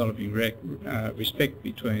of developing respect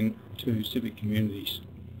between two civic communities.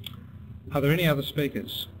 Are there any other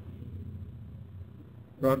speakers?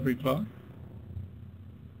 Right of reply.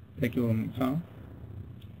 Thank you, Alderman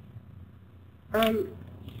McFarlane.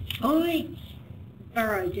 I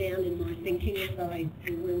burrow down in my thinking, as I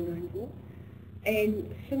will learn more,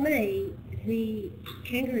 And for me, the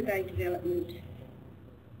Kangaroo Bay development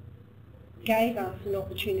gave us an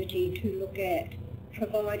opportunity to look at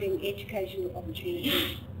providing educational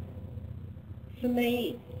opportunities. For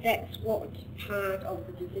me, that's what part of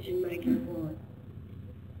the decision making was.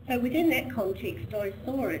 So within that context, I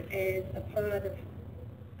saw it as a part of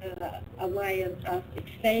a way of us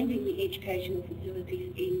expanding the educational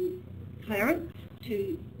facilities in Clarence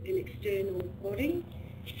to an external body.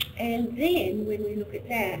 And then when we look at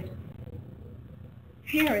that,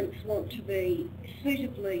 parents want to be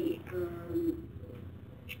suitably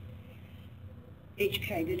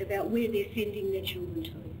educated about where they're sending their children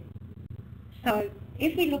to. So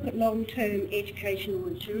if we look at long-term educational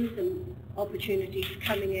and tourism opportunities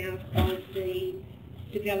coming out of the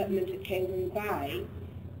development at Kangaroo Bay,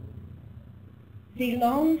 the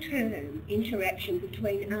long-term interaction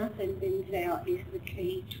between us and Binzao is the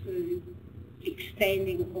key to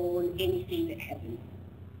expanding on anything that happens.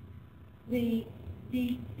 The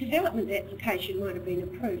development application might have been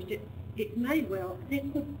approved. It may well, there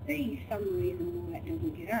could be some reason why it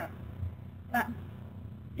doesn't get up. But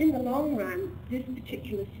in the long run, this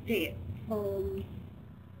particular step from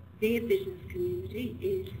their business community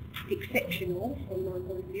is exceptional from my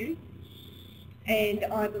point of view. And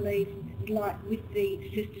I believe, like with the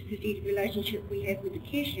sister city relationship we have with the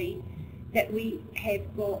Kishi, that we have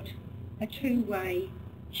got a two-way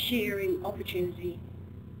sharing opportunity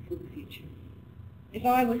for the future. If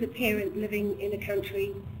I was a parent living in a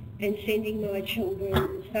country and sending my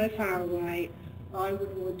children so far away, I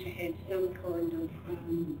would want to have some kind of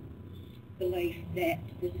belief that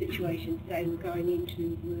the situations they were going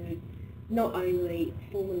into were not only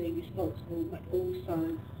formally responsible but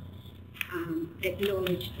also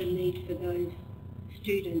acknowledge the need for those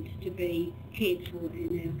students to be cared for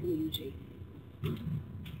in our community.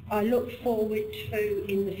 I look forward to,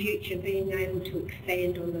 in the future, being able to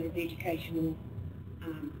expand on those educational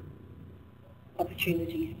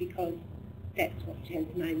opportunities, because that's what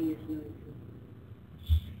Tasmania is known for.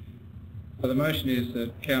 So the motion is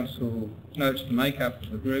that Council notes the make-up of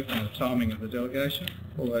the group and the timing of the delegation.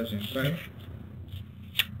 All those in favour?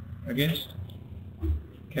 Against?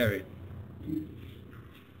 Carried.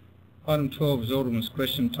 Item 12 is Alderman's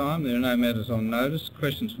question time. There are no matters on notice.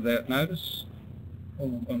 Questions without notice.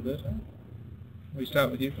 Alderman Bonberto. We start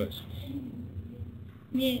with you, please.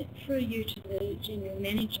 Yeah, through you to the General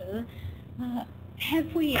Manager,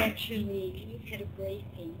 have we actually had a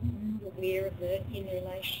briefing, I'm aware of it, in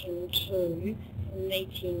relation to a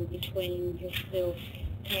meeting between yourself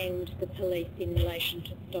and the police in relation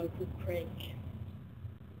to Stokel Creek?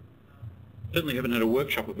 Certainly haven't had a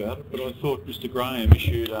workshop about it, but I thought Mr Graham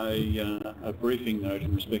issued a briefing note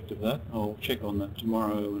in respect of that. I'll check on that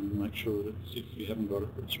tomorrow and make sure that if you haven't got it,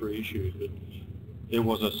 it's reissued. But there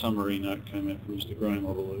was a summary note came out from Mr Graham,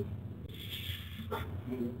 I believe.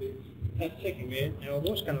 Thank you, Mayor. Now, I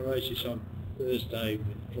was going to raise this on Thursday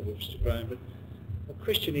with probably Mr Graham, but the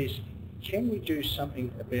question is, can we do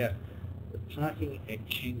something about the parking at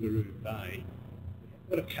Kangaroo Bay?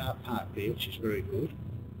 We've got a car park there, which is very good.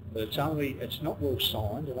 But it's not well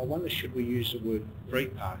signed, and I wonder should we use the word free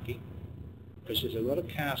parking, because there's a lot of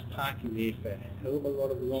cars parking there for a hell of a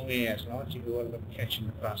lot of long hours, and I think a lot of them catching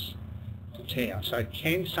the bus to town. So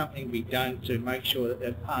can something be done to make sure that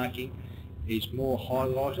that parking is more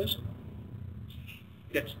highlighted?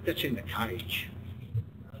 That's in the cage.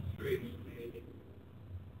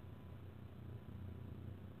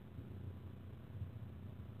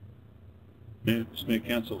 Yeah, Mayor,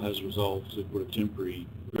 Council has resolved to put a temporary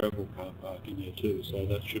gravel car park in there too, so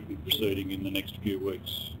that should be proceeding in the next few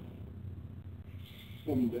weeks.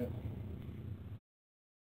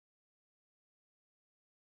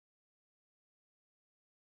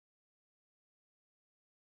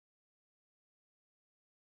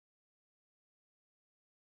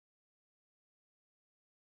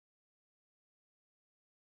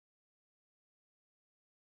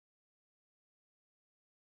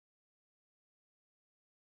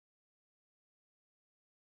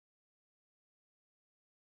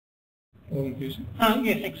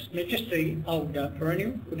 Yeah, thanks. Just the old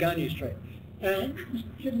perennial, Begonia Street.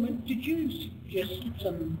 Gentlemen, did you suggest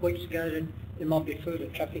some weeks ago that there might be a further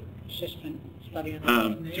traffic assessment study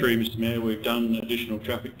on there? Through Mr Mayor, we've done additional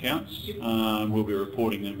traffic counts. We'll be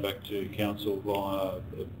reporting them back to Council via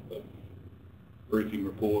a briefing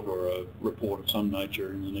report or a report of some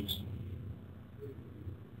nature in the next...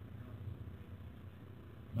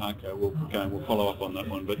 Okay, we'll follow up on that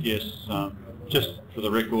one, but yes, just for the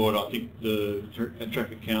record, I think the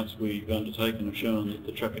traffic counts we've undertaken have shown that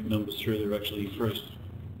the traffic numbers through there actually increased.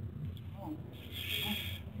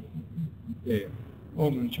 Yeah.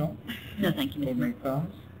 Alderman Chong. No, thank you, Mr.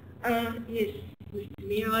 McFarlane. Yes, Mr.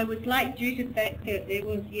 Mayor, I was late due to the fact that there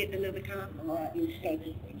was yet another car fire in Stoke.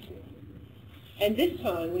 And this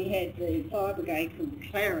time we had the fire brigade from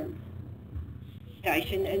Clarence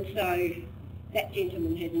station, and so that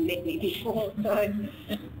gentleman hadn't met me before, so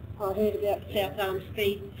I heard about South Arm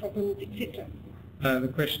speed problems, etc. The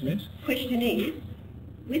question is? Question is,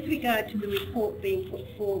 with regard to the report being put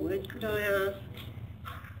forward, could I ask,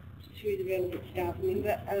 through the relevant staff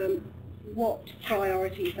member, what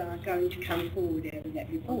priorities are going to come forward out of that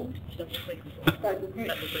report?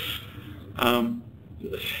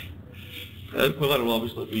 Well, that will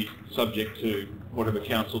obviously be subject to whatever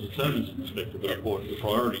council determines in respect of the report. The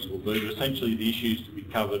priorities will be, but essentially the issues to be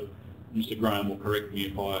covered, Mr. Graham will correct me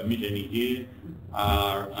if I omit any here,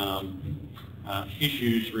 are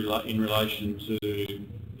issues in relation to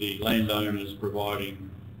the landowners providing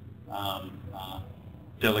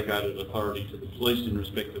delegated authority to the police in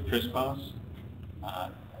respect of trespass,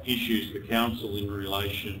 issues for council in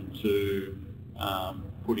relation to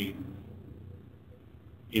putting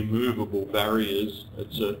immovable barriers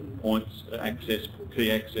at certain points,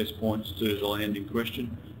 key access points to the land in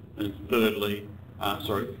question, and thirdly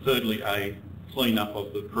a clean-up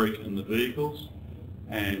of the creek and the vehicles,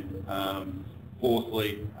 and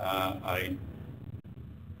fourthly, a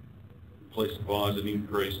police advise an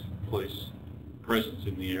increased police presence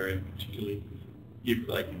in the area, particularly if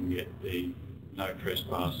they can get the no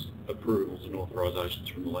trespass approvals and authorisations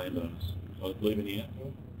from the landowners. I'll leave any out.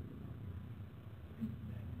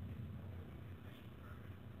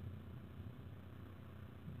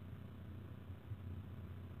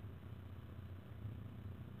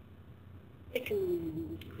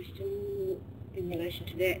 Second question in relation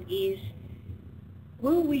to that is,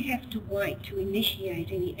 will we have to wait to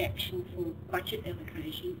initiate any action for budget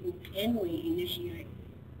allocation, or can we initiate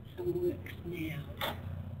some works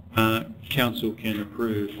now? Council can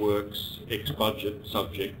approve works ex-budget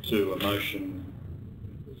subject to a motion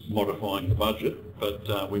modifying the budget,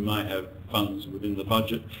 but we may have funds within the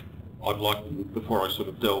budget. I'd like, before I sort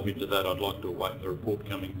of delve into that, I'd like to await the report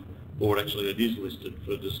coming forward. Actually, it is listed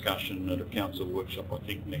for discussion at a council workshop, I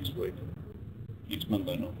think, next week, next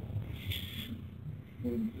Monday night.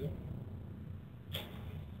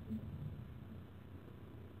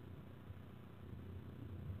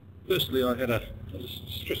 Firstly, I had a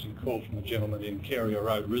distressing call from a gentleman in Carrier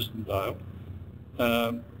Road, Risdendale,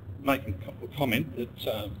 making a comment that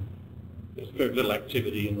there's very little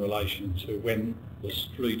activity in relation to when the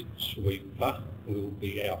street sweeper will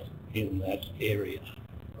be out in that area.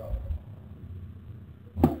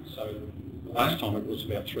 So last time it was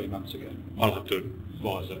about 3 months ago. I'll have to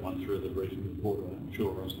advise that one through the briefing report. I'm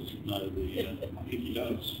sure Ross doesn't know the... I think he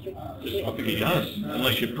does. I think he does.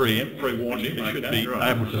 Unless you pre-warned him, he should be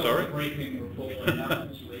able to... Sorry? Briefing report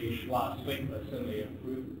announcedly last week, but certainly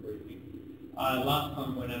approved the briefing. Last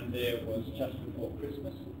time when I'm there was just before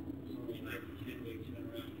Christmas. So we make a 10-week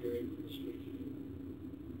turnaround period for the street.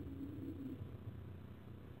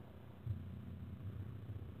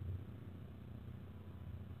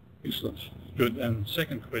 Excellent. Good. And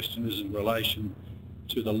second question is in relation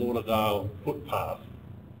to the Lauderdale footpath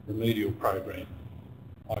remedial program.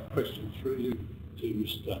 I question through you to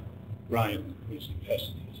Mr. Graham, in his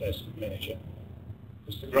capacity as Asset Manager.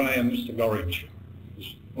 Mr. Graham, Mr. Gorridge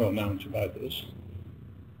is well known to both of us.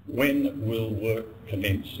 When will work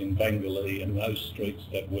commence in Bangalee and those streets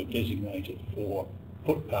that were designated for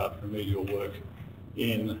footpath remedial work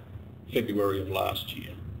in February of last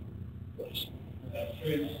year, please?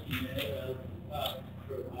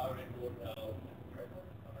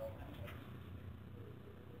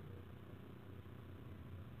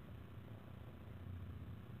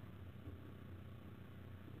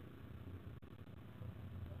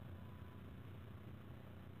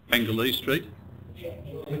 Bangalee Street? Yeah,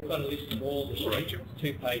 we've got a list of all the streets,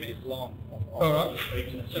 2 pages long. All right.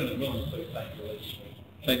 Bangalee Street.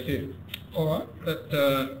 Thank you. All right,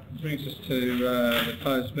 that brings us to the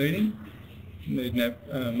closed meeting. Need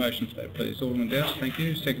a motion for that, please. Alderman Dowse, thank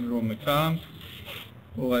you. Second, Alderman McFarlane.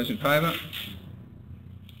 All those in favour?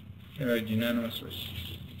 Carried unanimously.